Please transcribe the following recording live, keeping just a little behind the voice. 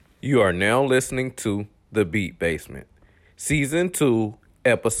You are now listening to The Beat Basement, Season 2,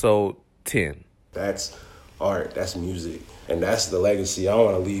 Episode 10. That's art, that's music, and that's the legacy I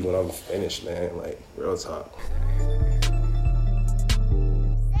want to leave when I'm finished, man. Like, real talk.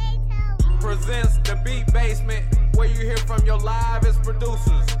 Presents The Beat Basement, where you hear from your livest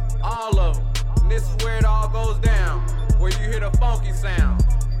producers, all of them. And this is where it all goes down, where you hear the funky sound.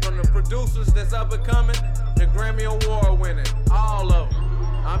 From the producers that's up and coming, the Grammy Award winning, all of them.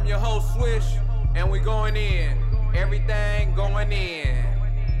 I'm your host, Swish, and we going in. Everything going in.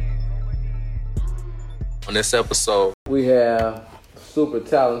 On this episode, we have super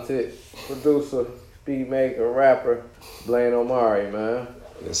talented producer, beat maker, rapper, Blaine Omari, man.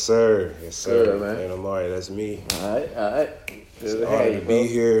 Yes, sir. Yes, sir. Good, man. And Omari, that's me. All right. It's an honor to be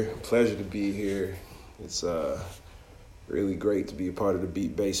here. Pleasure to be here. It's really great to be a part of the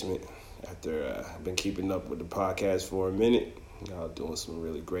Beat Basement after I've been keeping up with the podcast for a minute. Y'all doing some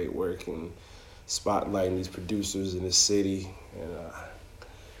really great work and spotlighting these producers in the city. And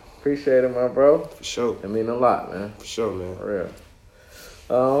appreciate it, my bro. For sure. It mean a lot, man. For sure, man. For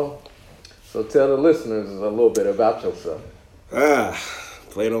real. So tell the listeners a little bit about yourself.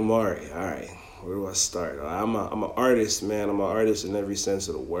 Blaine Omari. All right. Where do I start? I'm an artist, man. I'm an artist in every sense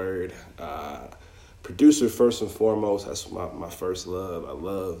of the word. Producer first and foremost. That's my first love. I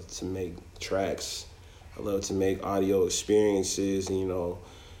love to make tracks. I love to make audio experiences, and,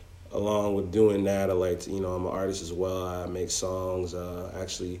 along with doing that, I like to, I'm an artist as well. I make songs.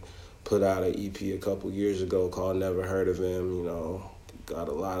 Actually put out an EP a couple years ago called Never Heard of Him, Got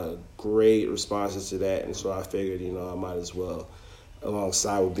a lot of great responses to that, and so I figured, I might as well,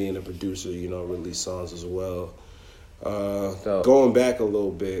 alongside with being a producer, release songs as well. Going back a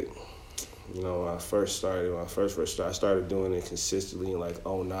little bit, when I first started, I started doing it consistently in like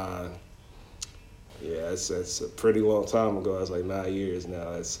 2009. Yeah, that's a pretty long time ago. That's like 9 years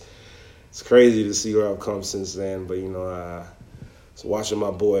now. It's crazy to see where I've come since then. But I was watching my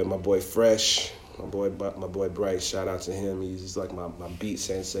boy Fresh, my boy Bryce. Shout out to him. He's like my beat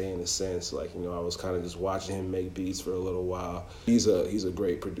sensei in a sense. Like I was kind of just watching him make beats for a little while. He's a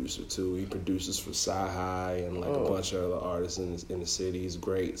great producer too. He produces for Sci-Hi and like a bunch of other artists in the city. He's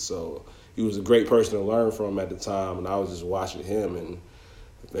great. So he was a great person to learn from at the time, and I was just watching him and.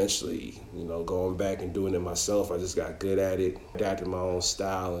 Eventually, going back and doing it myself, I just got good at it, adapted my own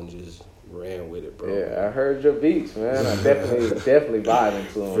style, and just ran with it, bro. Yeah, I heard your beats, man. I definitely vibe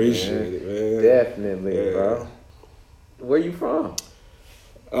into them. Appreciate it, man. Definitely, bro. Where you from?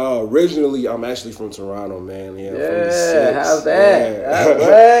 Originally, I'm actually from Toronto, man. Yeah, from the 6. How's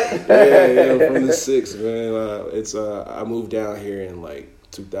that? Yeah, from the 6, man. I moved down here in like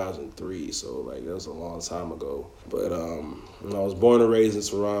 2003, so like that was a long time ago. But I was born and raised in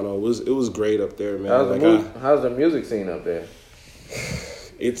Toronto. It was great up there, man. How's the music scene up there?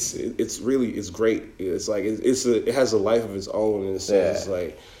 It's great. It's like it has a life of its own in a sense. Yeah.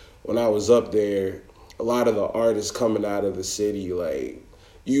 Like when I was up there, a lot of the artists coming out of the city, like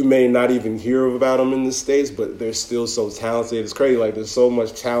you may not even hear about them in the States, but they're still so talented. It's crazy. Like there's so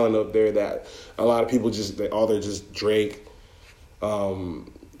much talent up there that a lot of people they're just Drake.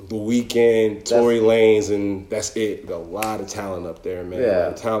 The Weeknd, Tory Lanez, and that's it. A lot of talent up there, man. Yeah.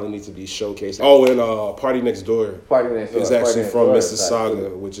 The talent needs to be showcased. Oh, and Party Next Door. Is actually from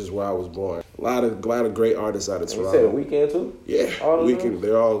Mississauga, which is where I was born. A lot of great artists out of Toronto. You said The Weeknd too? Yeah, Weeknd.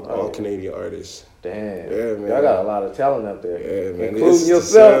 They're all Canadian artists. Damn. Yeah, man. Y'all got a lot of talent up there. Yeah, man. Including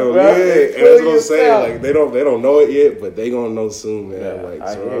yourself, bro. Yeah, and that's what I'm saying. Like they don't know it yet, but they gonna know soon, man. Yeah, like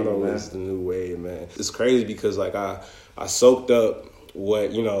Toronto is the new wave, man. It's crazy because like I soaked up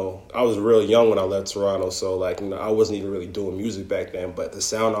what, I was real young when I left Toronto, so like, I wasn't even really doing music back then, but the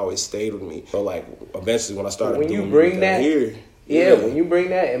sound always stayed with me. So like, eventually when I started doing music here. Yeah, when you bring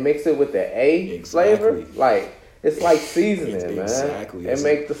that and mix it with the flavor, like, it's like seasoning, man. Exactly. And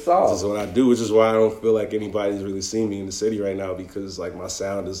make the sauce. This is what I do, which is why I don't feel like anybody's really seen me in the city right now, because like my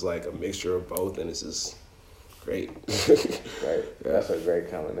sound is like a mixture of both, and it's just great. Right. Yeah. That's a great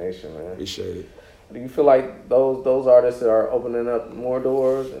combination, man. Appreciate it. Do you feel like those artists are opening up more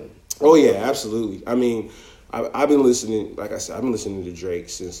doors? Oh yeah, absolutely. I mean, I've been listening. Like I said, I've been listening to Drake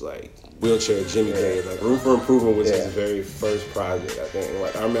since like Wheelchair Jimmy Cave. Like Room for Improvement was his very first project. I think.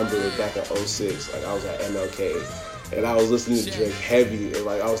 Like I remember back in 2006. Like I was at MLK. And I was listening to Drake heavy, and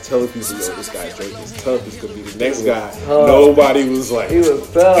like I was telling people, this guy Drake is tough. This could be the next guy. Nobody was like, he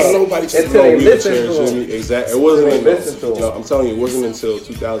was tough. Nobody just know Wheelchair Jimmy. Exactly. It wasn't. I'm telling you, it wasn't until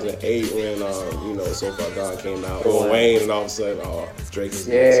 2008 when So Far Gone came out. Lil Wayne, and all of a sudden, Drake is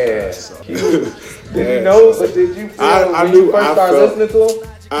the next guy. So. Did you know? But did you feel when you first started listening to him?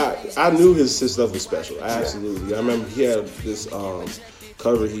 I knew his stuff was special. Absolutely. I remember he had this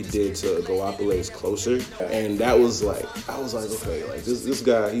cover he did to Goapele's Closer, and that was like, I was like, okay, like this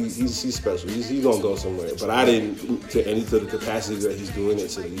guy, he's special. He's gonna go somewhere. But I didn't to the capacity that he's doing it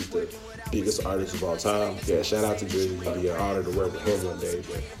to. He's the biggest artist of all time. Yeah, shout out to Drizzy. It'd be an honor to work with him one day.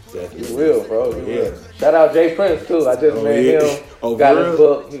 But definitely, you will, bro. You will. Shout out Jay Prince too. I just met him. Got his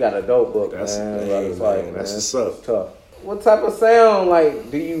book. He got a dope book. That's man. That's what's up. It's tough. What type of sound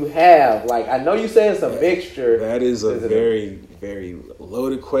like do you have? Like I know you said it's a mixture. That is a very, very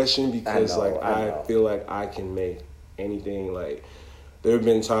loaded question because I feel like I can make anything. Like there have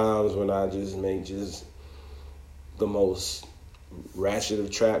been times when I just make just the most ratchet of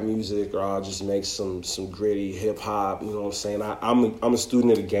trap music, or I'll just make some gritty hip hop. You know what I'm saying? I'm a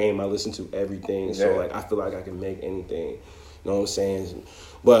student of the game. I listen to everything, so like I feel like I can make anything. You know what I'm saying?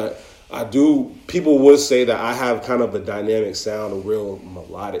 But I do. People would say that I have kind of a dynamic sound, a real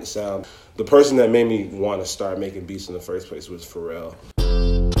melodic sound. The person that made me want to start making beats in the first place was Pharrell.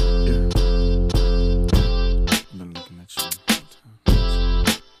 Been looking at you.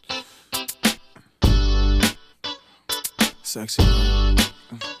 Sexy.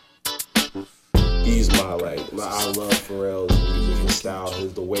 He's I love Pharrell's music and style.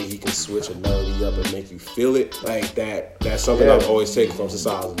 The way he can switch a melody up and make you feel it. Like that's something I've always taken from since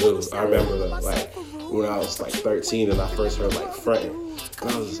I was little. I remember like when I was like 13 and I first heard like Frontin'.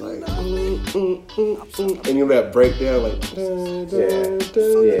 And I was just like, and you know that breakdown, like,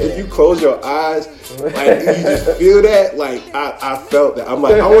 if you close your eyes, like, you just feel that, like, I felt that. I'm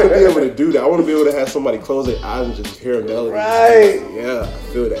like, I want to be able to do that. I want to be able to have somebody close their eyes and just hear a melody. Right. Yeah, I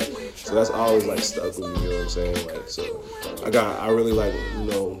feel that. So that's always, like, stuck with me, you know what I'm saying? Like, so I really like, you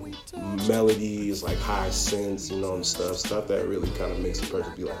know, melodies, like high synths, you know, and stuff that really kind of makes a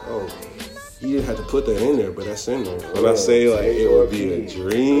person be like, oh, you didn't have to put that in there, but that's in there. When I say like it would be a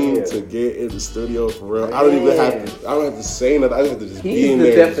dream to get in the studio for real, I don't have to say nothing. I just have to just be in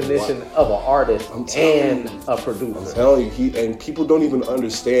there. He's the definition of an artist and a producer. I'm telling you, and people don't even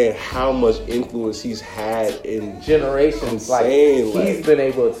understand how much influence he's had in generations. He's been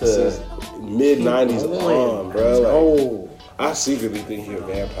able to since mid '90s on, bro. Like, I secretly think he's a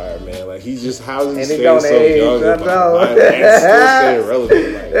vampire, man. Like, he's just, how is he staying so young? And still staying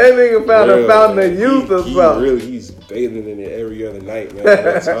relevant. Like, that nigga found a fountain of youth or something. He's bathing in it every other night, man.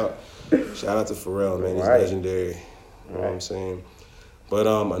 That's how. Shout out to Pharrell, man. He's legendary. You know what I'm saying? But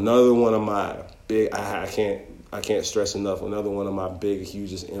another one of my big, I can't stress enough, another one of my big,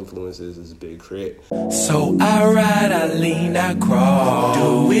 hugest influences is Big Crit. So I ride, I lean, I crawl,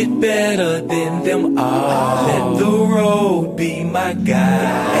 do it better than them all. Let the road be my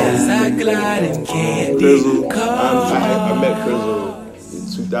guide as I glide in candy cars. I met Crizzle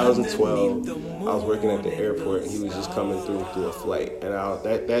in 2012. I was working at the airport and he was just coming through a flight, and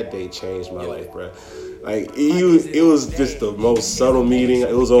that day changed my life, bro. Like, it was just the most subtle meeting.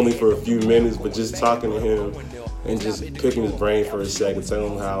 It was only for a few minutes, but just talking to him and just picking his brain for a second,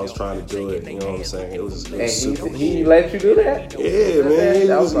 telling him how I was trying to do it. You know what I'm saying? It was super cool. He let you do that? Yeah, man.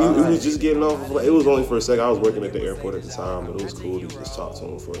 He was just getting off. It was only for a second. I was working at the airport at the time, but it was cool to just talk to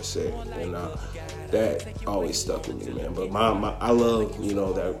him for a second. And that always stuck with me, man. But I love, you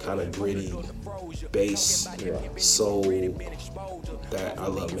know, that kind of gritty bass, soul. That I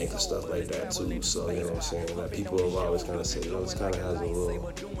love making stuff like that too. So, you know what I'm saying? Like, people have always kind of said, you know, it kind of has a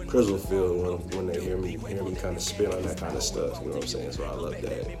little Crizzle feel when they hear me kind of spit on that kind of stuff. You know what I'm saying? So I love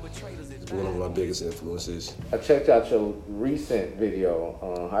that. It's one of my biggest influences. I checked out your recent video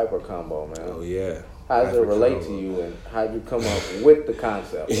on Hyper Combo, man. Oh yeah. How does it relate to you, and how did you come up with the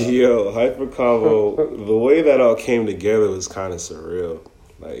concept? Yo, Hyper Combo, the way that all came together was kind of surreal.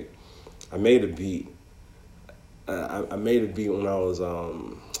 Like, I made a beat. I made a beat when I was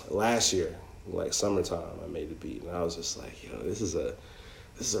last year, like summertime. I made a beat, and I was just like, "Yo, this is a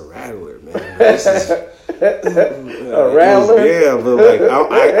rattler, man. This is a rattler." Yeah, but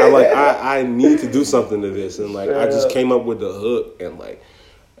like I need to do something to this, and like I just came up with the hook,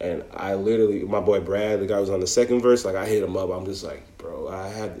 and I literally, my boy Brad, the guy who was on the second verse, like I hit him up. I'm just like, bro, I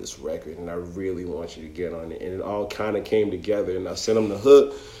have this record, and I really want you to get on it, and it all kind of came together, and I sent him the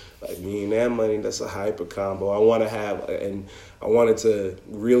hook. Like, me and that money, that's a Hyper Combo. I want to have, and I wanted to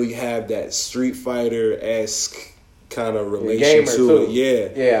really have that Street Fighter-esque kind of relation to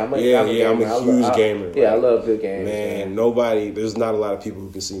it. Yeah, I'm a huge gamer. Yeah, I love good games. Man, there's not a lot of people who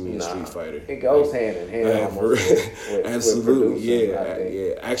can see me in Street Fighter. It goes hand in hand. Absolutely,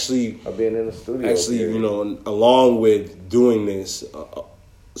 yeah. Actually, I've been in the studio. Actually, you know, along with doing this,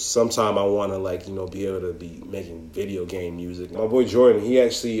 sometime I want to, like, you know, be able to be making video game music. My boy Jordan, he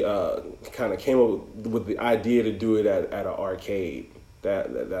actually kind of came up with the idea to do it at an arcade.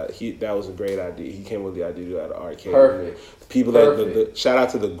 That was a great idea. He came with the idea to do it at an arcade. Perfect. People that shout out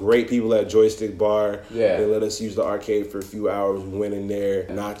to the great people at Joystick Bar. Yeah. They let us use the arcade for a few hours. We went in there,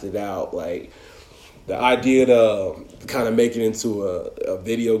 knocked it out. Like the idea to kind of make it into a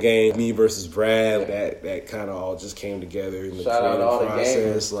video game, me versus Brad, that kind of all just came together in the creative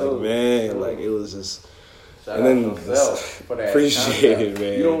process. Like man, like it was just. Shout and then for that appreciate it,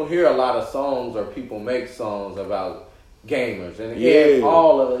 man. You don't hear a lot of songs or people make songs about gamers, and again,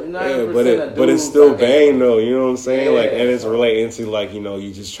 all of it. 90% but it's still bang though. You know what I'm saying? Yeah, like, and it's relating to like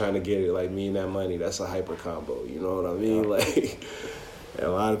you just trying to get it like me and that money. That's a hyper combo. You know what I mean? Like, and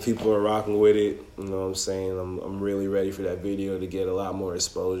a lot of people are rocking with it. You know what I'm saying? I'm really ready for that video to get a lot more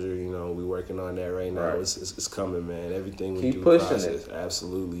exposure. You know, we working on that right now. Right. It's coming, man. Everything we keep pushing process, it.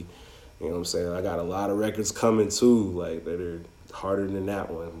 Absolutely. You know what I'm saying? I got a lot of records coming too, like that are harder than that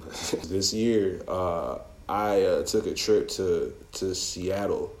one. This year, I took a trip to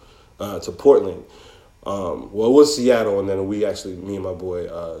Seattle, to Portland. Well, it was Seattle, and then me and my boy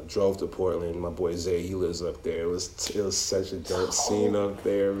drove to Portland. My boy Zay, he lives up there. It was such a dope scene up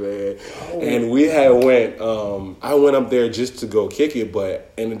there, man. And we had I went up there just to go kick it,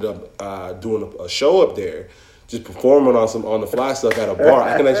 but ended up doing a show up there. Just performing on the fly stuff at a bar.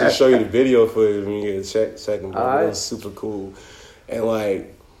 I can actually show you the video footage when you get a second. It was super cool. And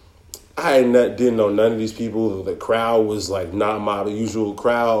like, I didn't know none of these people. The crowd was like not my usual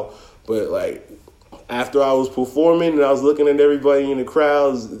crowd, but like after I was performing and I was looking at everybody in the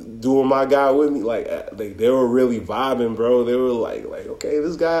crowds doing my guy with me, like they were really vibing, bro. They were like okay,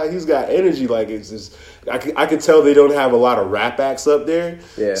 this guy, he's got energy. Like it's just I could tell they don't have a lot of rap acts up there.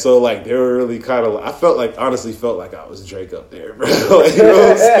 Yeah. So like they were really kind of. Honestly felt like I was Drake up there, bro. Like, you know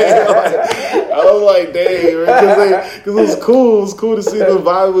what I'm saying? Like, I was like, dang, because it was cool. It was cool to see them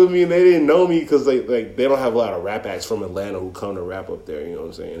vibe with me, and they didn't know me because they don't have a lot of rap acts from Atlanta who come to rap up there. You know what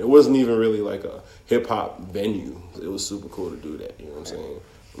I'm saying? It wasn't even really like a hip hop venue. It was super cool to do that. You know what I'm saying?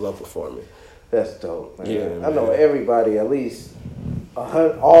 Love performing. That's dope, man. Yeah, I know everybody, at least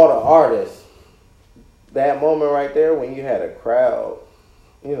all the artists. That moment right there when you had a crowd,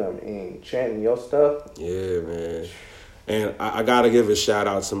 you know what I mean, chanting your stuff. Yeah, man. And I got to give a shout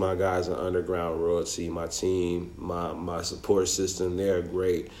out to my guys in Underground Royalty, my team, my support system. They're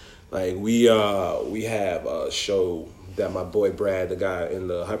great. Like we have a show that my boy Brad, the guy in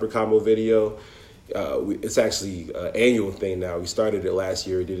the Hyper Combo video, it's actually an annual thing now. We started it last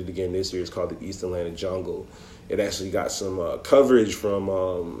year, did it again this year. It's called the East Atlanta Jungle. It actually got some coverage from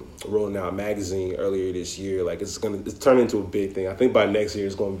Rolling Out magazine earlier this year. Like it's turned into a big thing. I think by next year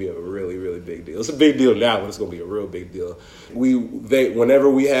it's going to be a really, really big deal. It's a big deal now, but it's going to be a real big deal. Whenever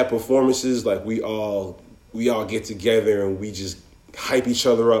we have performances, like we all get together and we just hype each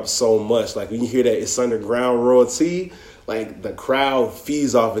other up so much. Like when you hear that it's Underground Royalty, like the crowd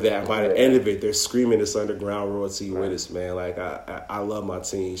feeds off of that. And by the end of it, they're screaming it's Underground Royalty with us, man. Like I love my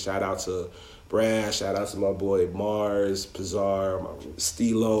team. Shout out to Brad, shout out to my boy Mars, Pizarre,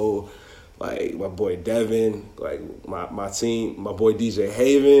 Stilo, like my boy Devin, like my team, my boy DJ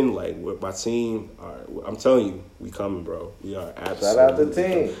Haven, like with my team. I'm telling you, we coming, bro. We are absolutely. Shout out the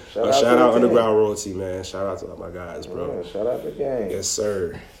team. Shout out Underground Royalty, man. Shout out to my guys, bro. Yeah, shout out the gang. Yes,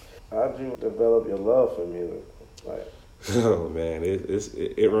 sir. How'd you develop your love for music? Like, oh man,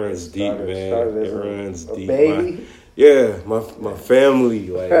 it runs deep, man. It runs deep. Baby. My family,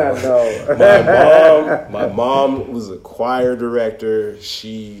 like my mom was a choir director.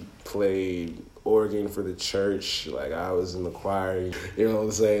 She played organ for the church. Like I was in the choir. You know what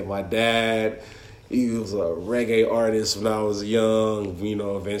I'm saying? My dad, he was a reggae artist when I was young. You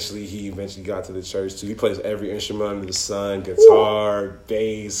know, he eventually got to the church too. He plays every instrument under the sun: guitar,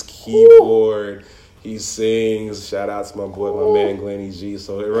 bass, keyboard. He sings. Shout out to my boy, my man Glenny G.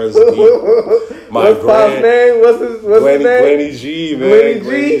 So it runs deep. What's Pop's name? What's his name? Glenny G, man.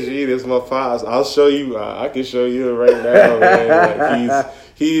 Glenny G. That's my pops. I'll show you. I can show you right now, man. Like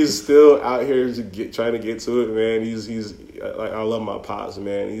he's still out here trying to get to it, man. He's like, I love my pops,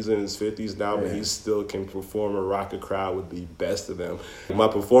 man. He's in his 50s now, but he still can perform and rock a crowd with the best of them. My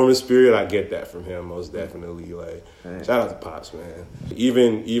performance spirit, I get that from him most definitely. Like, shout out to pops, man.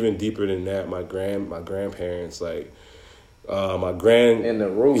 Even deeper than that, my grandparents, like. In the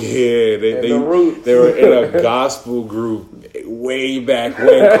Roots. Yeah, they were in a gospel group way back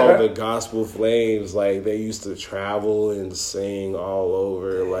when called the Gospel Flames. Like they used to travel and sing all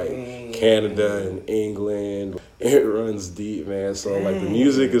over like Canada and England. It runs deep, man. So like the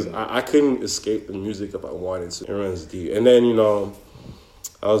music is I couldn't escape the music if I wanted to. It runs deep. And then, you know,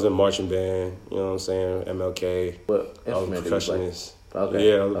 I was in marching band, you know what I'm saying, MLK. What I was a percussionist. Okay.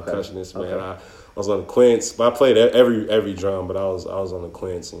 Yeah, I was a percussionist, man. was on the Quince. But I played every drum, but I was on the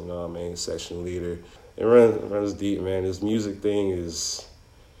Quince, you know what I mean, section leader. It runs deep, man. This music thing it's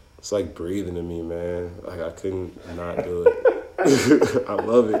like breathing to me, man. Like I couldn't not do it. I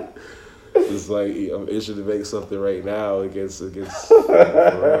love it. It's like I'm itching to make something right now against yeah,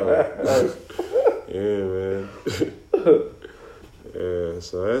 man. Yeah,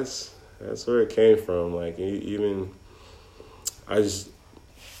 so that's where it came from. Like even I just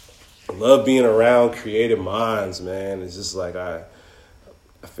love being around creative minds, man. It's just like I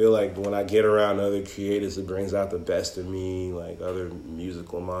feel like when I get around other creatives, it brings out the best in me, like other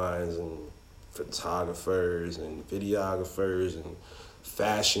musical minds and photographers and videographers and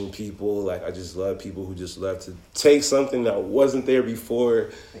fashion people. Like I just love people who just love to take something that wasn't there before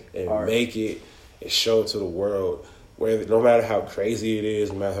and make it and show it to the world. Where no matter how crazy it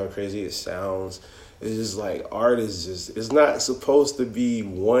is, no matter how crazy it sounds, it's just like art is just, it's not supposed to be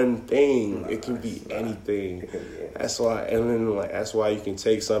one thing. It can be anything. That's why, and then like that's why you can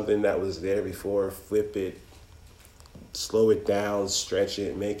take something that was there before, flip it, slow it down, stretch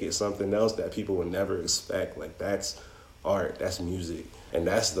it, make it something else that people would never expect. Like that's art, that's music, and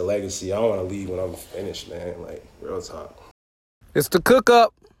that's the legacy I want to leave when I'm finished, man. Like real talk. It's the cook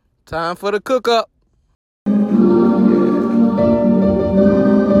up. Time for the cook up.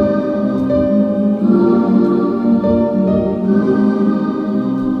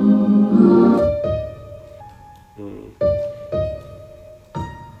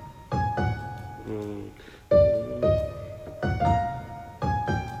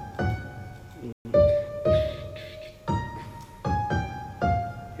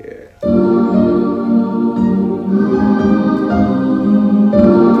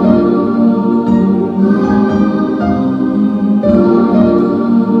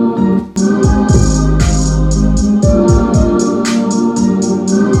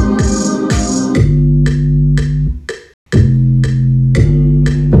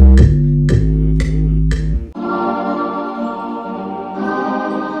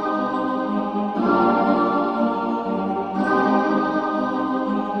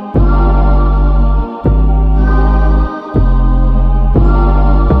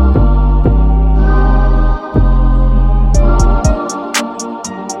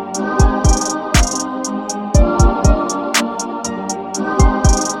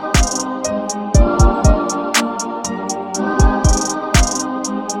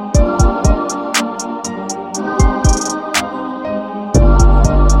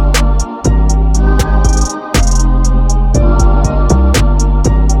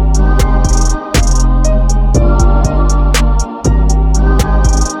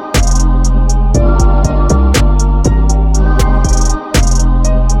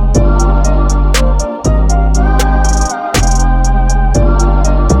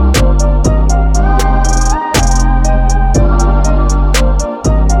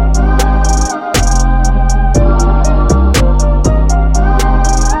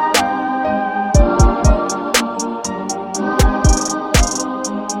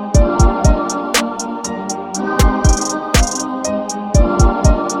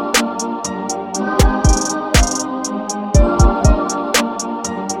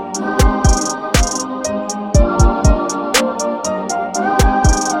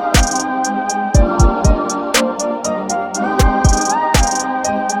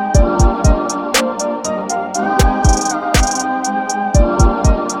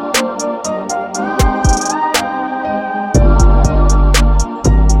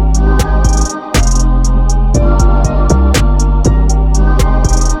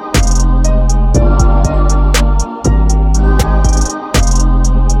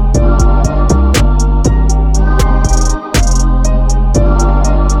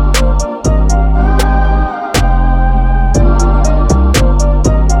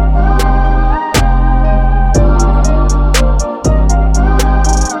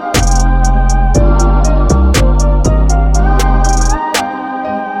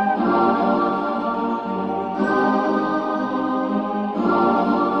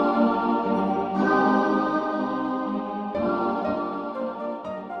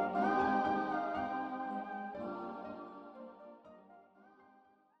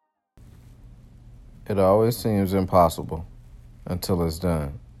 It always seems impossible until it's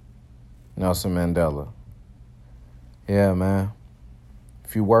done. Nelson Mandela. Yeah, man.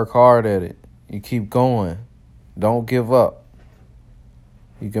 If you work hard at it, you keep going, don't give up.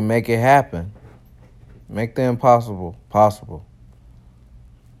 You can make it happen. Make the impossible possible.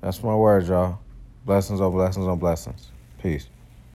 That's my word, y'all. Blessings on blessings on blessings. Peace.